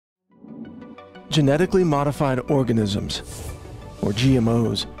Genetically modified organisms, or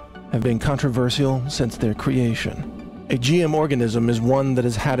GMOs, have been controversial since their creation. A GM organism is one that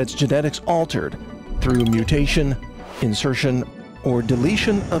has had its genetics altered through mutation, insertion, or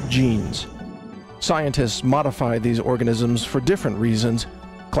deletion of genes. Scientists modify these organisms for different reasons,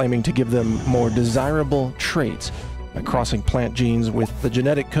 claiming to give them more desirable traits by crossing plant genes with the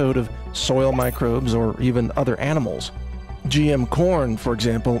genetic code of soil microbes or even other animals. GM corn, for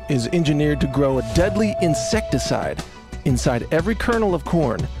example, is engineered to grow a deadly insecticide inside every kernel of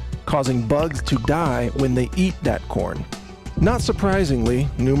corn, causing bugs to die when they eat that corn. Not surprisingly,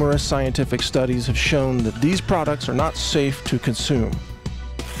 numerous scientific studies have shown that these products are not safe to consume.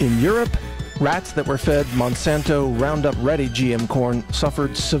 In Europe, rats that were fed Monsanto Roundup-Ready GM corn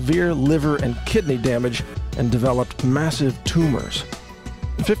suffered severe liver and kidney damage and developed massive tumors.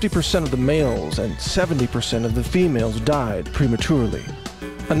 50% of the males and 70% of the females died prematurely.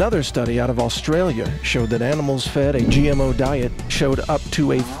 Another study out of Australia showed that animals fed a GMO diet showed up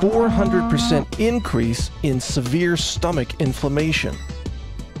to a 400% increase in severe stomach inflammation.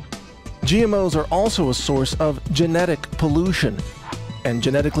 GMOs are also a source of genetic pollution, and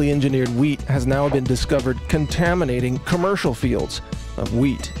genetically engineered wheat has now been discovered contaminating commercial fields of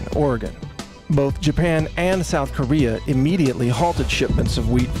wheat in Oregon. Both Japan and South Korea immediately halted shipments of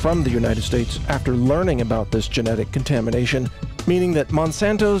wheat from the United States after learning about this genetic contamination, meaning that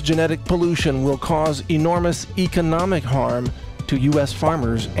Monsanto's genetic pollution will cause enormous economic harm to U.S.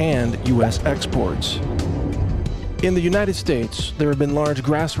 farmers and U.S. exports. In the United States, there have been large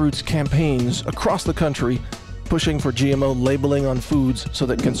grassroots campaigns across the country pushing for GMO labeling on foods so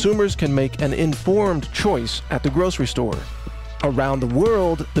that consumers can make an informed choice at the grocery store. Around the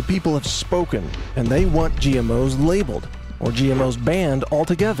world, the people have spoken, and they want GMOs labeled, or GMOs banned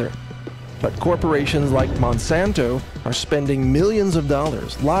altogether. But corporations like Monsanto are spending millions of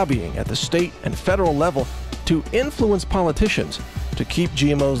dollars lobbying at the state and federal level to influence politicians to keep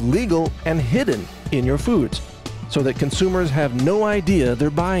GMOs legal and hidden in your foods, so that consumers have no idea they're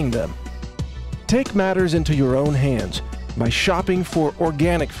buying them. Take matters into your own hands by shopping for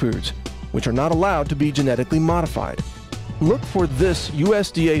organic foods, which are not allowed to be genetically modified. Look for this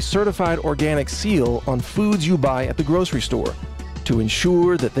USDA certified organic seal on foods you buy at the grocery store to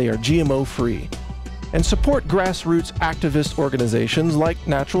ensure that they are GMO free. And support grassroots activist organizations like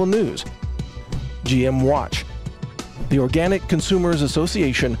Natural News, GM Watch, the Organic Consumers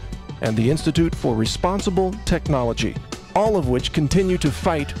Association, and the Institute for Responsible Technology, all of which continue to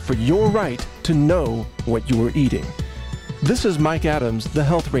fight for your right to know what you are eating. This is Mike Adams, the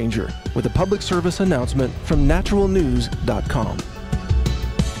Health Ranger, with a public service announcement from naturalnews.com.